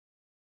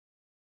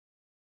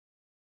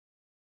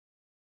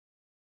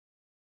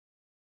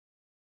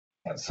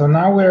So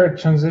now we're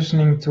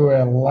transitioning to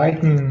a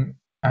lightning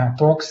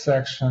talk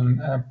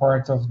section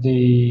part of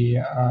the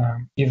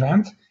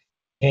event.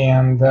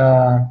 And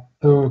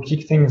to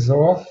kick things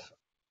off,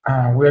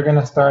 we're going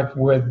to start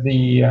with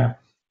the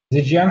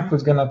Zijian,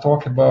 who's going to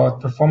talk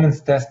about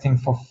performance testing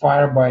for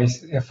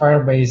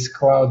Firebase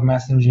cloud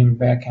messaging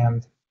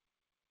backend.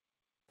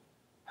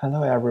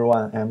 Hello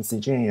everyone, I'm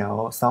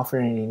Zijian,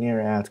 software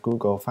engineer at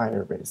Google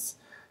Firebase.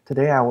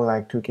 Today I would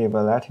like to give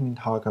a lightning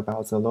talk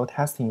about the load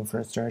testing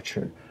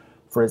infrastructure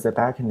for the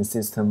backend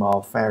system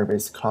of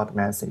Firebase Cloud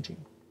Messaging.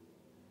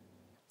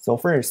 So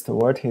first,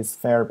 what is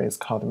Firebase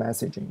Cloud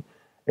Messaging?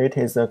 It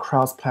is a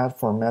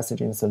cross-platform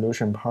messaging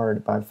solution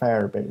powered by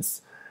Firebase.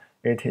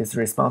 It is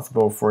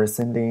responsible for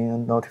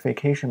sending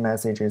notification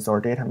messages or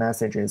data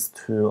messages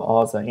to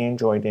all the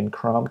Android and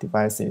Chrome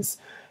devices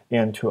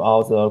and to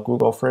all the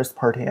Google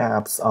first-party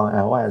apps on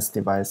iOS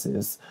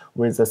devices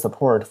with the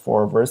support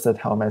for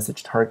versatile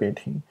message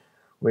targeting,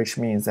 which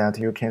means that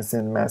you can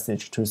send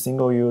message to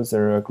single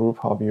user, a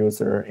group of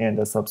user,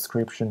 and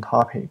subscription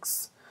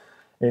topics.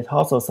 It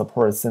also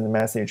supports send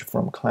message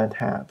from client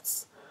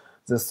apps.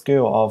 The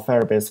scale of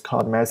Firebase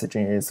Cloud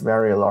Messaging is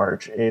very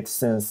large. It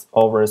sends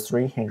over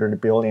 300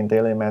 billion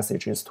daily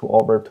messages to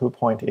over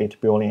 2.8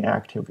 billion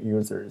active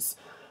users.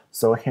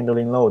 So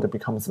handling load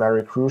becomes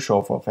very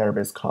crucial for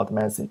Firebase Cloud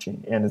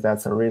Messaging, and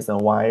that's the reason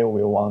why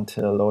we want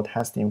a load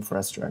testing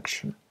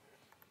infrastructure.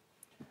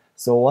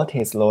 So what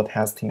is load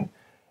testing?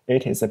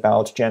 It is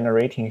about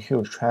generating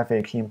huge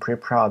traffic in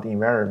pre-prod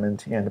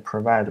environment and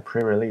provide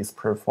pre-release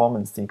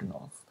performance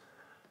signals.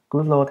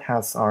 Good load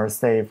tests are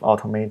safe,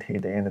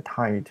 automated, and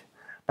tight.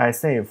 By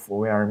safe,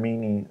 we are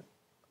meaning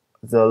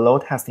the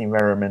load test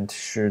environment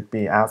should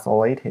be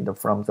isolated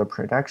from the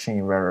production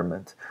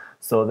environment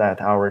so that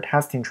our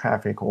testing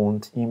traffic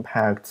won't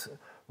impact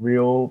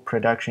real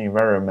production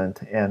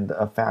environment and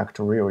affect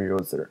real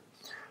user.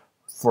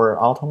 For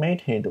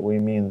automated, we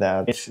mean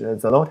that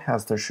the load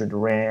test should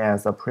run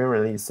as a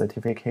pre-release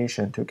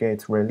certification to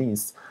get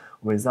release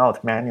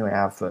without manual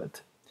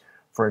effort.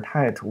 For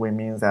tight, we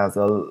mean that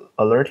the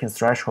alerting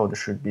threshold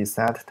should be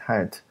set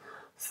tight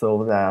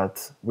so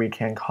that we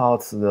can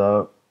cause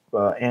the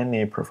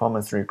any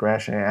performance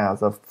regression at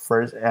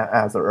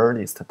the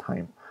earliest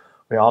time.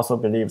 We also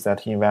believe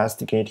that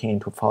investigating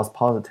into false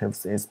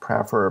positives is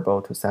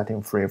preferable to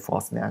setting free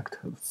false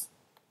negatives.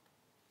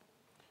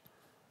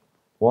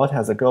 What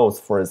are the goals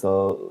for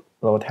the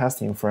load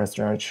testing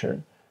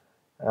infrastructure?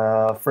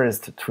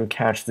 First, to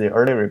catch the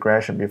early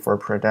regression before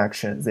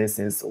production. This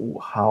is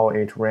how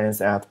it runs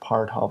as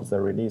part of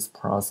the release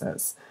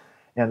process.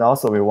 And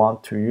also, we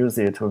want to use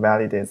it to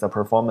validate the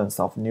performance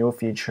of new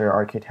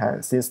feature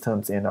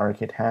systems and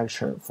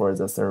architecture for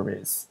the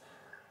service.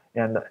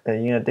 And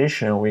in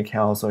addition, we can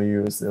also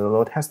use the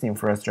load testing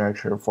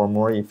infrastructure for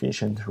more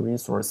efficient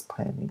resource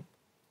planning.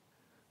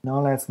 Now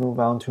let's move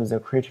on to the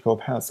critical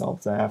path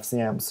of the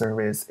FCM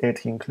service.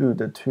 It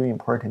includes two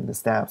important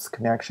steps,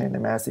 connection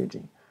and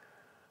messaging.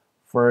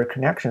 For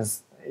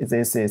connections,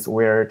 this is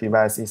where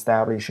device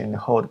establish and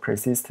hold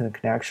persistent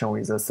connection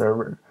with the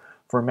server.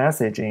 For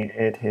messaging,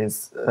 it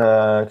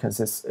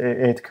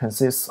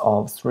consists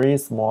of three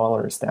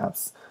smaller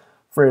steps.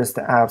 First,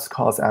 apps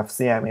calls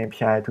FCM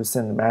API to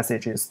send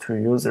messages to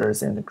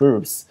users and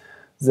groups.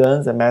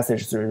 Then the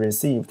message is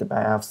received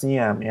by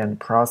FCM and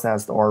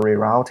processed or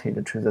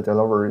rerouted to the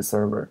delivery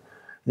server.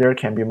 There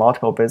can be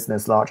multiple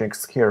business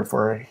logics here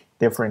for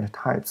different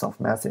types of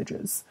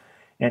messages.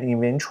 And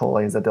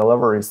eventually, the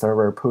delivery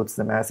server puts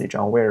the message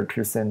on where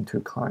to send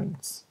to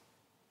clients.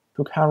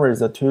 To cover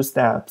the two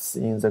steps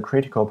in the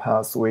critical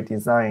path, we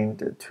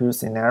designed two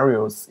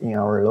scenarios in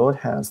our load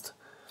test.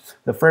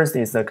 The first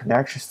is the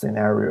connection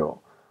scenario.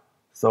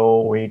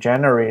 So we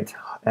generate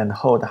and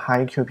hold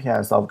high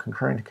QPS of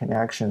concurrent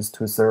connections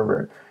to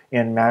server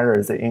and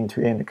measure the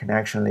end-to-end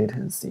connection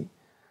latency.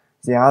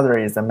 The other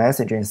is the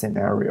messaging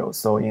scenario.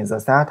 So in the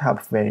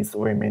setup phase,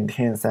 we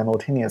maintain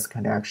simultaneous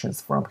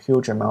connections from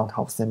huge amount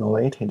of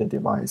simulated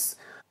device.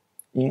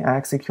 In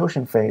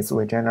execution phase,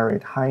 we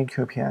generate high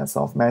QPS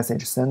of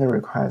message send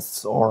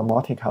requests or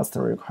multicast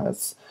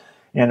requests,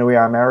 and we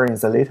are measuring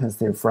the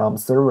latency from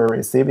server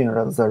receiving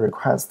the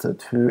request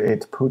to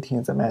it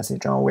putting the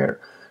message on where.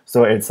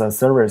 So it's a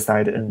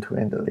server-side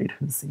end-to-end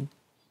latency.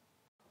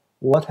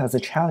 What are the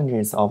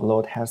challenges of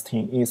load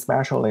testing,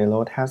 especially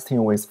load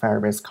testing with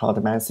Firebase Cloud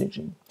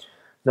Messaging?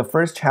 The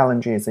first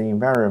challenge is the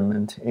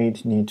environment.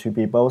 It needs to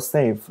be both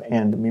safe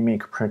and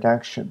mimic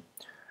production.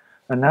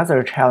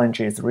 Another challenge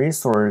is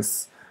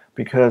resource,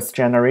 because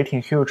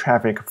generating huge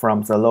traffic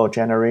from the load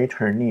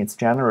generator needs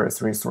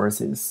generous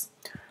resources.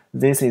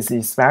 This is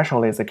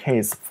especially the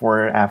case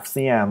for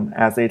FCM,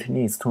 as it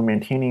needs to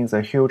maintain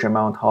the huge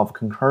amount of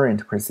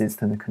concurrent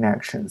persistent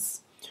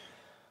connections.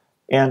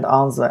 And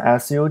on the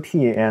SUT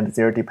and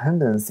their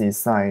dependency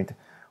side,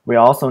 we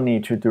also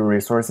need to do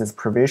resources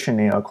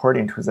provisioning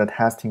according to the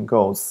testing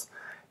goals.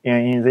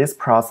 And in this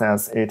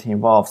process, it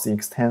involves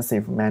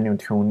extensive manual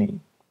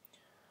tuning.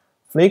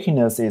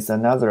 Flakiness is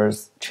another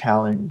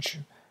challenge.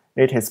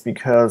 It is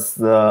because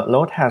the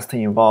load test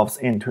involves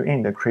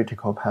end-to-end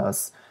critical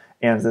paths,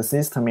 and the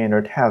system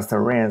under test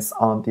runs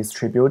on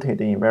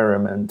distributed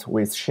environment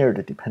with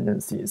shared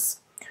dependencies.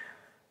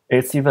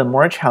 It's even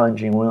more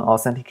challenging when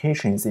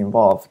authentication is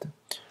involved,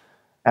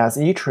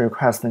 as each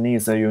request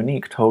needs a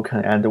unique token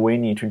and we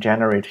need to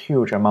generate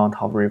huge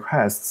amount of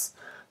requests.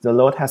 The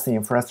load test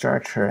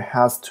infrastructure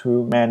has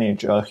to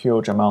manage a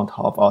huge amount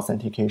of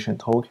authentication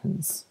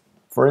tokens.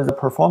 For the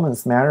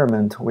performance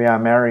measurement, we are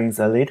measuring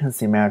the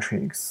latency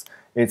metrics.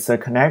 It's the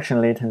connection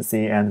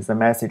latency and the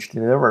message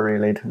delivery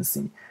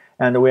latency,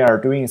 and we are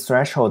doing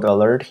threshold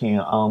alerting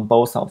on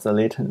both of the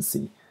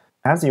latency.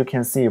 As you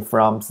can see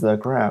from the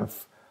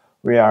graph,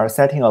 we are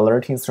setting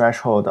alerting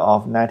threshold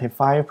of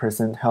 95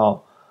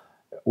 percentile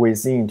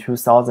within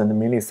 2000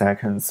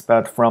 milliseconds,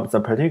 but from the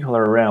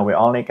particular run, we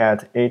only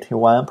get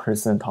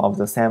 81% of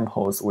the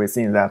samples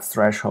within that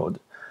threshold.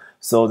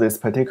 So this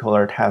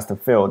particular test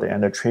failed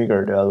and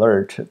triggered the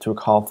alert to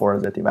call for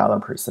the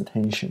developer's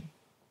attention.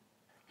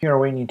 Here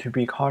we need to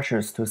be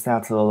cautious to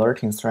set the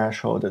alerting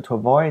threshold to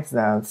avoid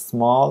that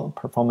small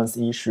performance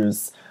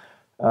issues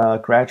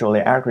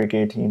gradually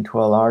aggregate into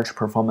a large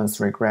performance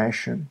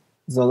regression.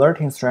 The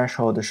alerting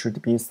threshold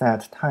should be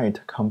set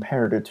tight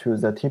compared to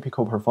the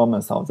typical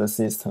performance of the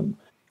system.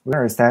 We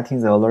are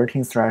setting the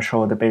alerting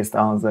threshold based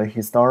on the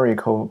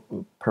historical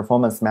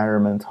performance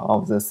measurement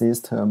of the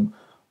system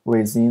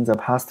within the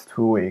past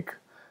 2 weeks,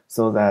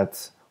 so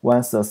that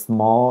once a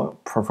small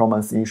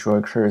performance issue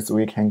occurs,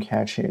 we can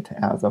catch it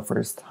at the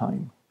first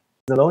time.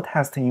 The load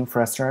testing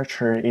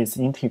infrastructure is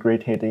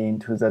integrated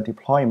into the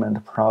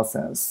deployment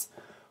process.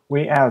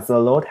 We add the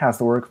load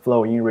test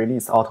workflow in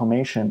release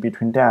automation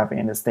between dev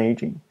and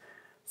staging.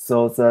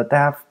 So the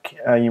dev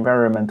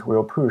environment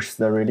will push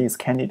the release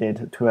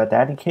candidate to a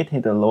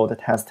dedicated load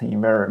test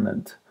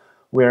environment,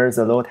 where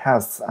the load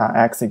tests are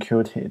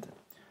executed.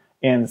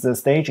 And the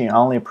staging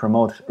only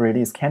promotes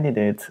release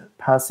candidate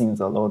passing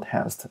the load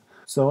test,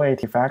 so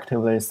it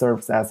effectively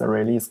serves as a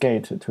release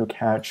gate to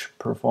catch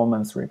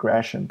performance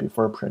regression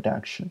before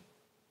production.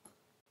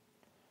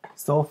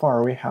 So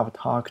far, we have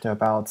talked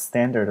about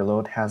standard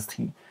load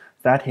testing,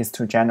 that is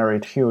to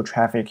generate huge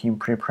traffic in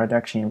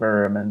pre-production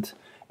environment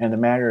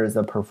and measure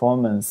the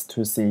performance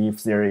to see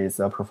if there is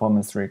a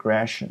performance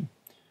regression.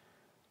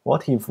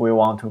 What if we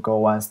want to go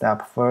one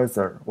step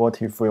further?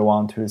 What if we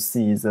want to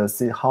see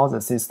how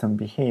the system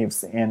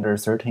behaves under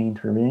certain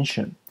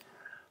intervention?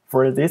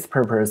 For this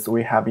purpose,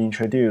 we have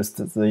introduced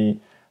the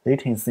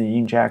latency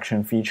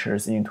injection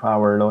features into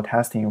our load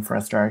testing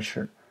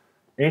infrastructure.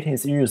 It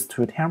is used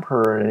to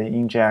temporarily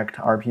inject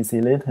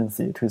RPC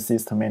latency to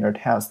system under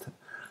test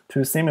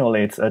to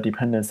simulate a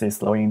dependency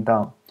slowing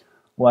down.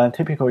 One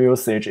typical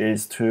usage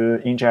is to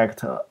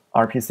inject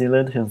RPC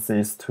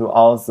latencies to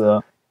all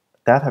the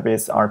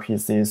database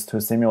RPCs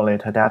to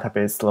simulate a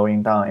database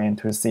slowing down and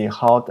to see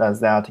how does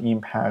that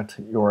impact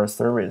your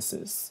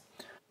services.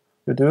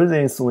 To do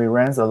this, we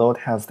run the load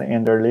test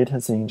under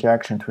latency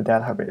injection to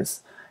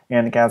database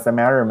and get the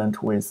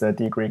measurement with the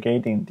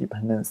degrading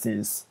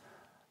dependencies.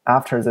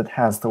 After the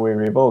test, we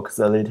revoke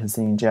the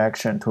latency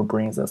injection to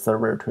bring the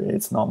server to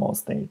its normal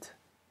state.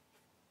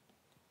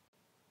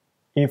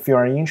 If you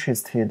are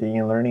interested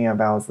in learning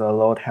about the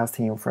load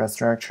testing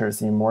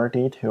infrastructures in more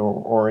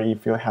detail, or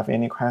if you have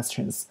any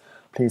questions,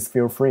 please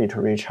feel free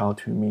to reach out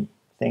to me.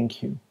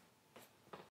 Thank you.